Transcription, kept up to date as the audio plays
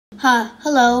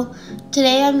Hello.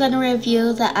 Today I'm going to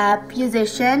review the app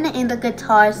Yousician in the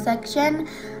guitar section.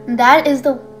 That is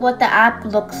what the app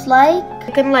looks like.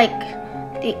 You can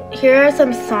here are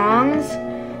some songs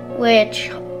which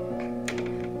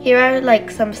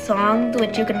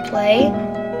you can play,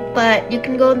 but you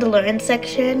can go in the learn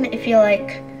section if you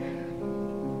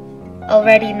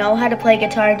already know how to play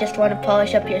guitar and just want to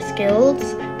polish up your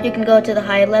skills. You can go to the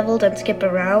high levels and skip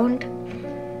around.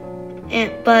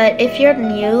 But if you're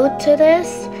new to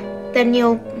this, then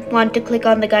you'll want to click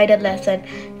on the guided lesson.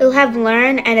 You'll have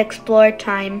learn and explore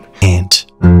time.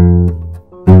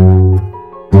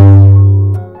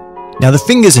 Now the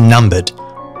fingers are numbered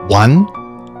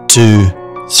 1,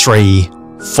 2, 3,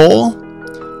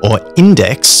 4, or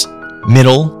index,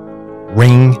 middle,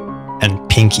 ring, and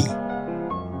pinky.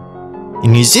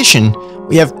 In Yousician,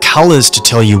 we have colours to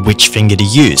tell you which finger to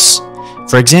use.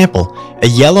 For example, a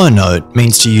yellow note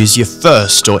means to use your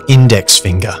first or index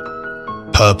finger.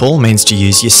 Purple means to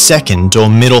use your second or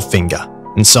middle finger,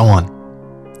 and so on.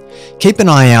 Keep an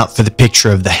eye out for the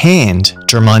picture of the hand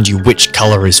to remind you which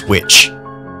colour is which.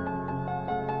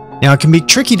 Now, it can be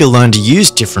tricky to learn to use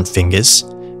different fingers.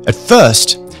 At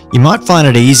first, you might find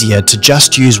it easier to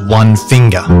just use one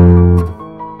finger.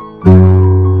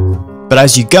 But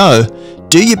as you go,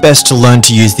 do your best to learn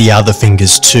to use the other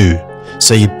fingers too,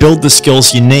 so you build the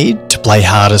skills you need to play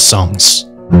harder songs.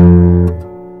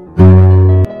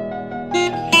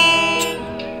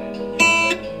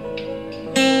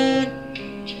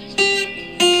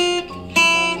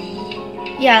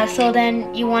 Yeah, so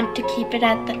then you want to keep it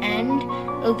at the end.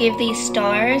 It'll give these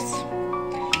stars.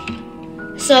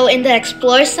 So in the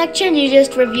explore section, you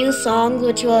just review songs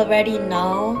which you already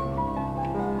know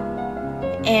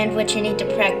and which you need to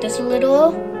practice a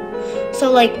little.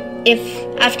 So if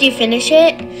after you finish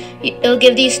it, it'll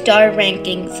give these star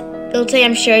rankings. It'll say,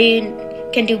 I'm sure you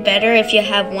can do better if you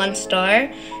have 1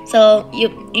 star. So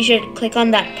you should click on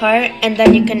that part, and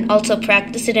then you can also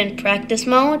practice it in practice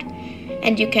mode,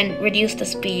 and you can reduce the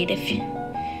speed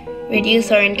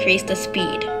reduce or increase the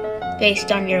speed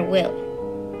based on your will.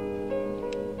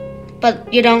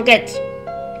 But you don't get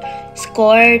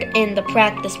scored in the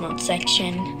practice mode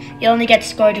section. You only get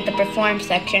scored in the perform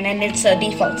section, and it's a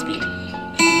default speed.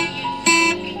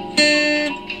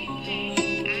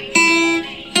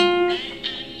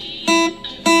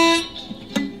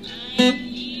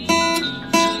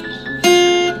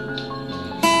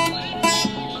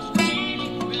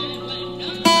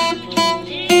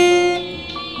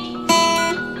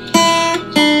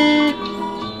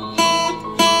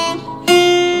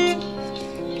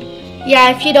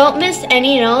 Yeah, if you don't miss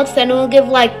any notes, then we'll give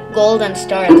golden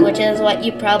stars, which is what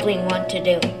you probably want to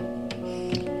do.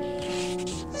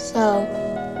 So,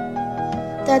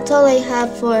 that's all I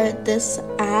have for this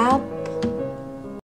app.